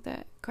 I think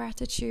that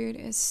gratitude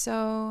is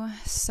so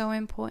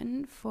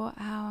important for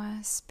our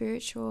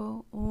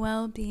spiritual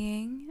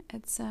well-being.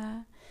 It's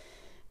an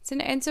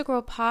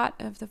integral part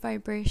of the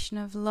vibration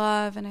of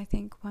love. And I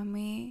think when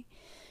we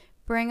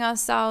bring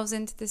ourselves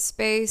into the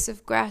space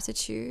of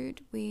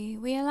gratitude, we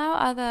allow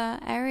other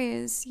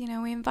areas,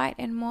 we invite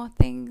in more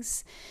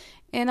things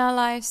in our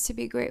lives to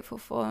be grateful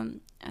for.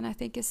 And I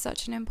think it's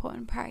such an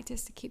important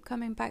practice to keep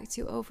coming back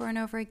to over and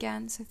over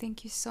again. So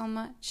thank you so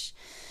much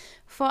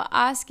for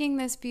asking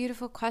this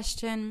beautiful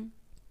question.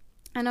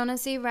 And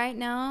honestly, right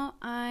now,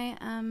 I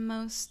am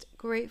most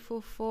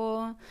grateful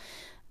for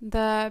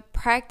the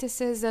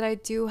practices that I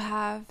do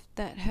have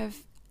that have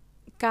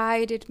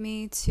guided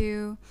me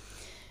to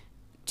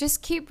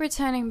just keep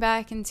returning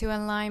back into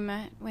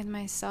alignment with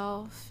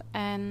myself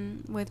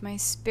and with my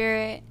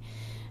spirit.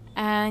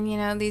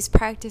 And, these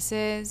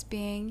practices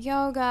being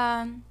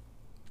yoga,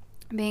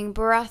 being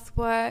breath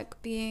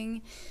work,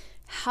 being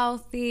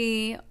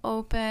healthy,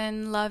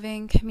 open,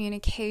 loving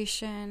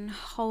communication,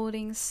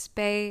 holding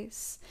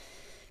space,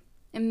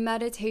 and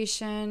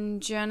meditation,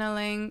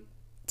 journaling,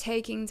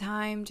 taking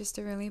time just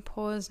to really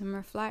pause and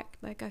reflect.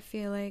 Like, I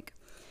feel like,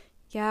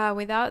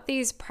 without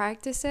these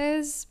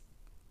practices,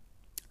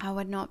 I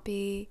would not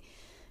be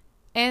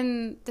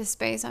in the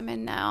space I'm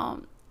in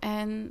now.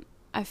 And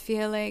I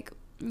feel like,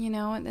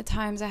 at the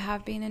times I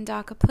have been in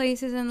darker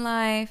places in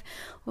life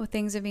or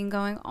things have been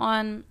going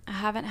on, I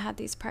haven't had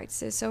these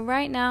practices. So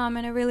right now I'm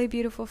in a really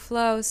beautiful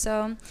flow.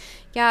 So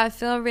I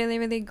feel really,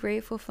 really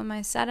grateful for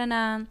my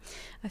sadhana.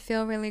 I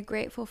feel really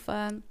grateful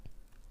for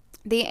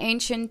the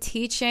ancient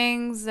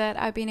teachings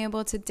that I've been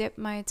able to dip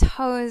my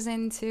toes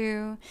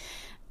into.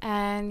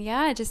 And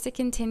just to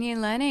continue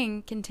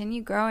learning,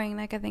 continue growing.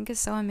 Like, I think it's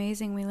so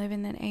amazing. We live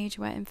in an age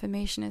where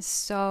information is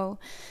so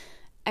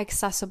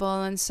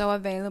accessible and so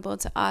available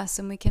to us,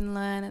 and we can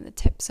learn at the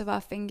tips of our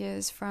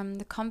fingers from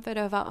the comfort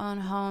of our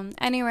own home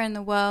anywhere in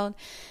the world.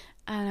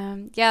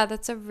 And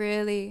that's a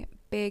really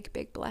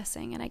big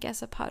blessing, and I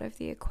guess a part of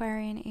the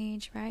Aquarian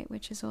age, right,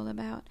 which is all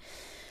about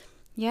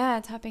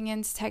tapping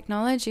into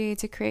technology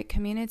to create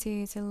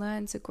community, to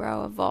learn, to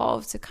grow,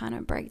 evolve, to kind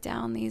of break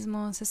down these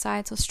more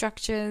societal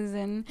structures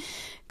and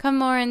come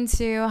more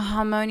into a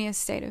harmonious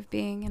state of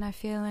being. And I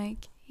feel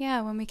like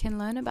when we can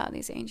learn about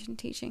these ancient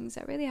teachings,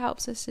 that really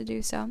helps us to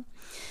do so.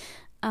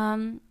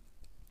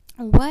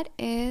 What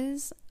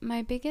is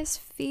my biggest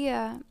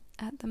fear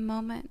at the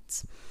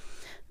moment?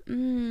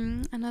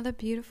 Another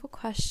beautiful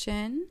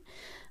question.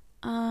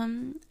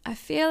 I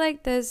feel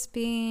like there's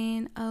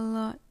been a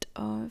lot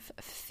of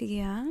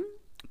fear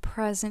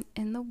present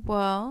in the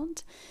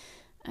world,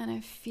 and I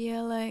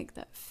feel like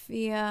that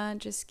fear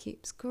just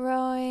keeps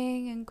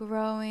growing and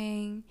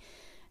growing,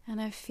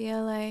 and I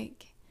feel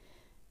like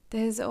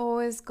there's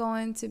always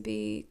going to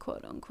be,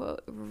 quote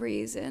unquote,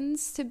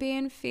 reasons to be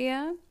in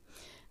fear.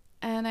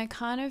 And I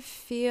kind of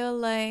feel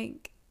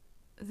like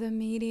the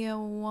media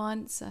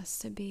wants us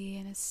to be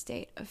in a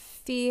state of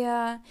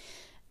fear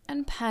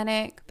and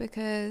panic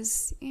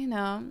because,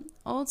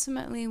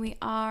 ultimately we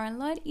are a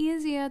lot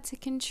easier to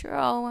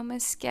control when we're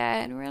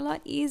scared. We're a lot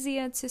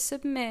easier to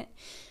submit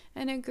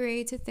and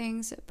agree to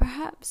things that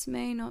perhaps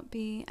may not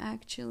be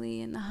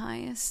actually in the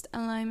highest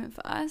alignment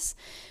for us,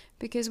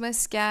 because we're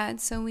scared,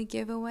 so we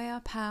give away our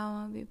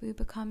power. We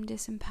become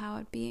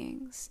disempowered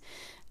beings.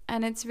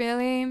 And it's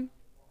really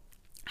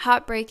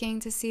heartbreaking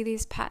to see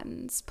these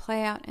patterns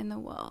play out in the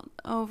world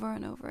over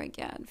and over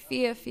again.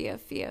 Fear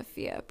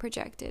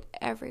projected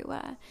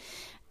everywhere.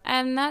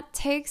 And that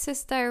takes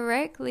us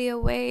directly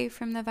away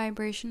from the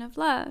vibration of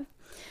love,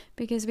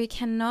 because we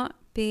cannot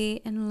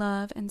be in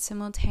love and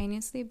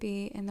simultaneously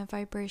be in the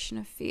vibration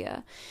of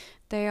fear.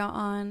 They are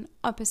on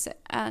opposite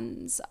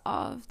ends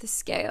of the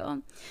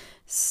scale.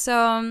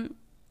 So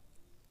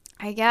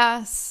I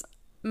guess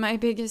my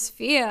biggest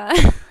fear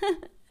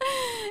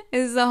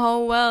is the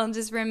whole world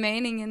just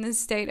remaining in this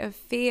state of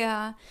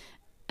fear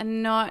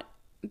and not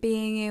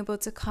being able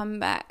to come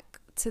back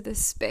to the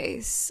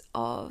space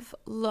of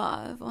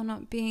love, or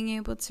not being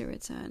able to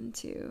return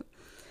to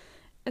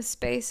a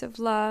space of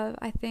love.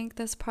 I think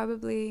that's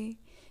probably,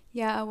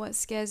 what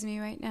scares me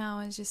right now,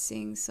 is just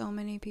seeing so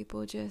many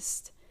people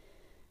just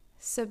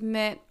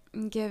submit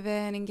and give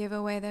in and give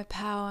away their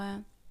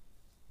power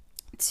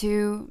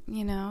to,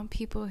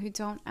 people who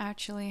don't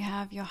actually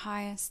have your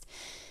highest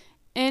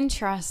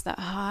interest at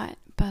heart.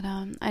 But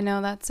I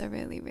know that's a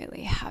really,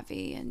 really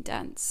heavy and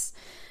dense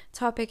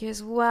topic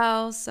as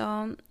well,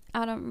 so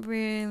I don't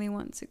really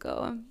want to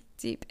go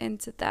deep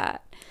into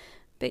that.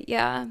 But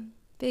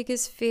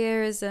biggest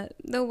fear is that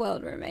the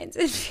world remains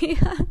in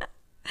fear.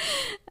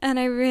 And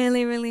I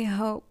really, really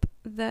hope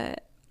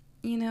that,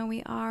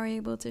 we are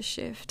able to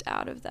shift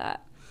out of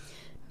that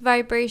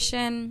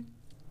vibration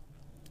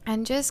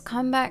and just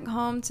come back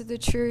home to the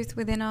truth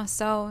within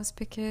ourselves.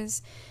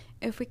 Because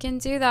if we can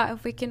do that,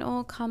 if we can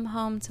all come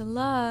home to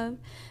love,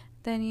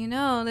 then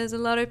there's a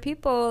lot of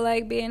people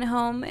like being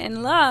home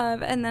in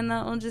love, and then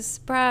that will just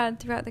spread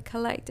throughout the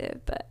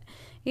collective. But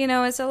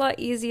it's a lot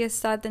easier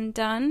said than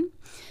done.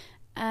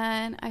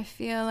 And I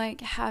feel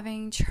like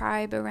having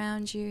tribe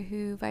around you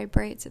who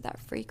vibrates at that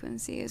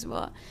frequency is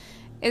what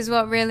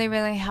really,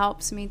 really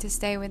helps me to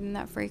stay within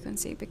that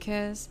frequency.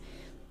 Because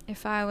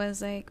if I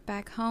was like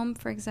back home,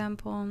 for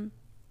example,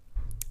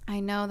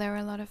 I know there are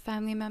a lot of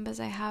family members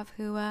I have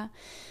who are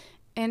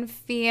in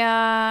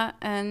fear,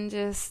 and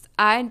just,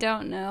 I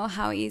don't know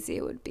how easy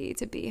it would be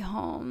to be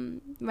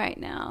home right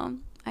now.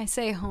 I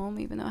say home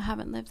even though I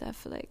haven't lived there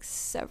for like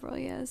several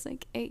years,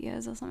 like 8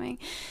 years or something.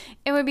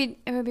 It would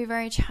be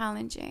very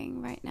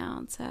challenging right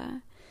now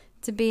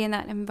to be in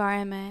that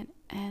environment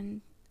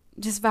and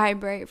just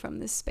vibrate from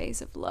this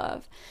space of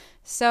love.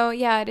 So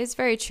it is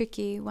very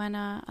tricky when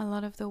a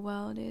lot of the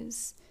world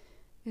is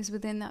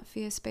within that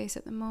fear space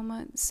at the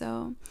moment.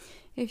 So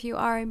if you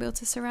are able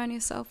to surround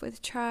yourself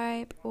with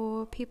tribe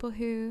or people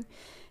who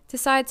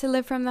decide to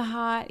live from the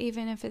heart,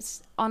 even if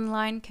it's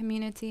online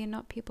community and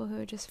not people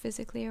who are just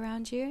physically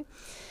around you,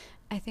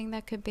 I think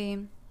that could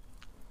be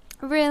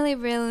really,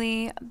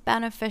 really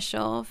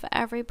beneficial for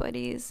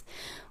everybody's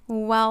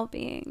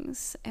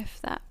well-beings,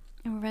 if that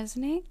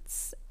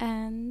resonates.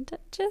 And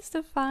just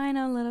a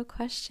final little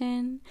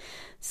question.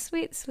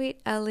 Sweet,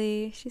 sweet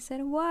Ellie, she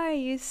said, "Why are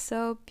you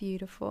so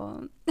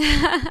beautiful?"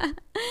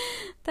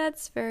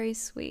 That's very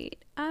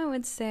sweet. I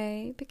would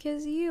say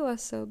because you are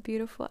so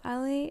beautiful,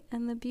 Ellie,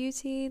 and the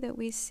beauty that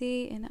we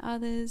see in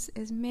others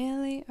is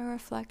merely a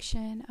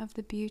reflection of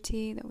the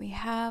beauty that we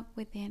have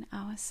within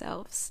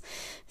ourselves.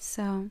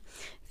 So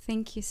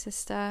thank you,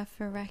 sister,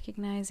 for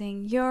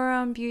recognizing your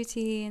own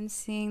beauty and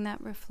seeing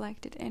that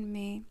reflected in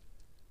me.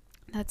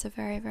 That's a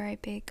very, very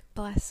big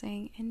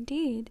blessing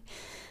indeed.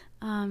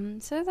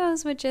 So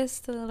those were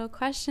just the little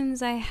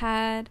questions I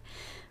had.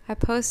 I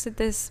posted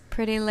this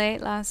pretty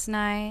late last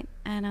night,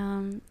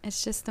 and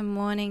it's just the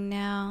morning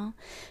now,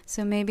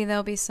 so maybe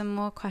there'll be some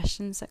more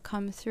questions that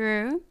come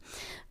through,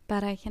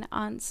 but I can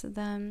answer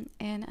them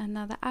in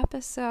another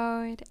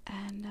episode.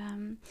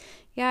 And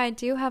I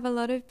do have a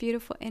lot of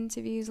beautiful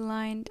interviews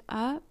lined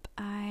up.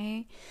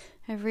 I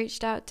have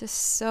reached out to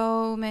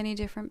so many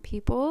different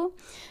people,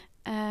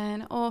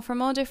 and all from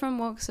all different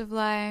walks of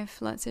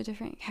life, lots of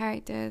different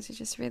characters. It's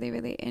just really,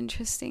 really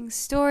interesting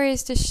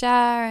stories to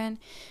share, and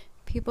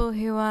people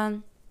who are,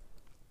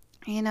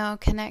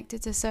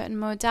 connected to certain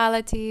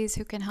modalities,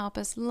 who can help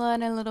us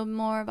learn a little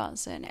more about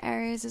certain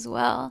areas as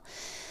well.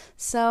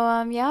 So,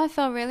 I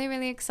felt really,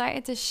 really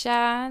excited to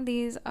share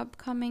these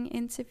upcoming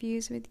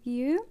interviews with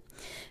you.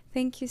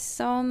 Thank you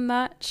so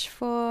much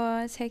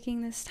for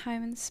taking this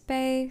time and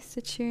space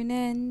to tune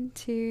in,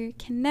 to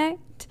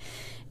connect.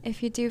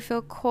 If you do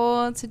feel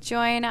called to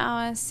join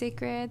our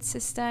Sacred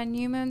Sister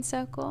New Moon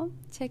Circle,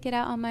 check it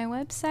out on my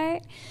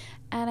website.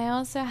 And I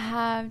also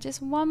have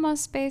just one more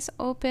space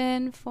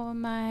open for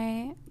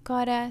my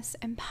Goddess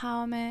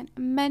Empowerment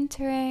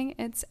Mentoring.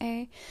 It's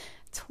a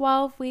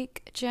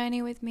 12-week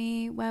journey with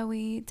me where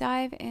we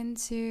dive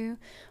into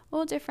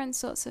all different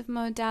sorts of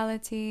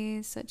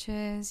modalities, such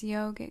as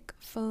yogic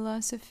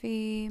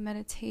philosophy,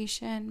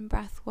 meditation,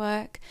 breath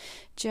work,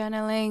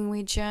 journaling.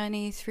 We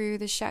journey through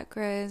the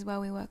chakras where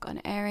we work on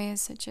areas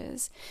such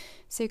as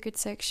sacred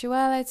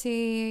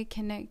sexuality,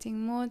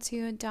 connecting more to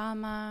your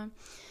Dharma,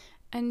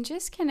 and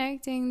just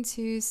connecting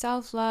to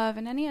self-love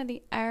and any other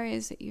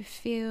areas that you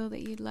feel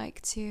that you'd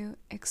like to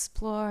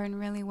explore and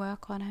really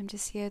work on. I'm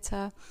just here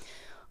to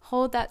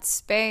hold that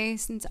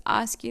space and to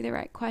ask you the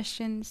right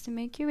questions to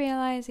make you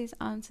realize these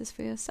answers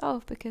for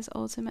yourself, because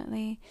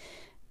ultimately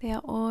they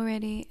are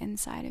already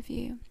inside of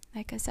you.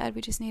 Like I said,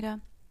 we just need to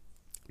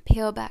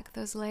peel back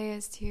those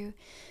layers to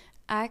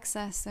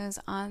access those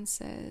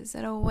answers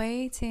that are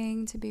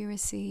waiting to be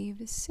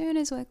received as soon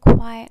as we're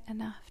quiet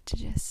enough to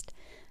just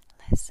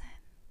listen.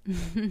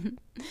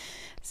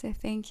 So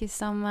thank you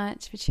so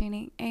much for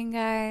tuning in,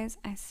 guys.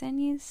 I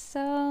send you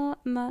so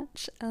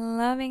much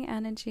loving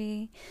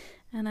energy,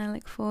 and I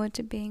look forward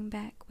to being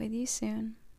back with you soon.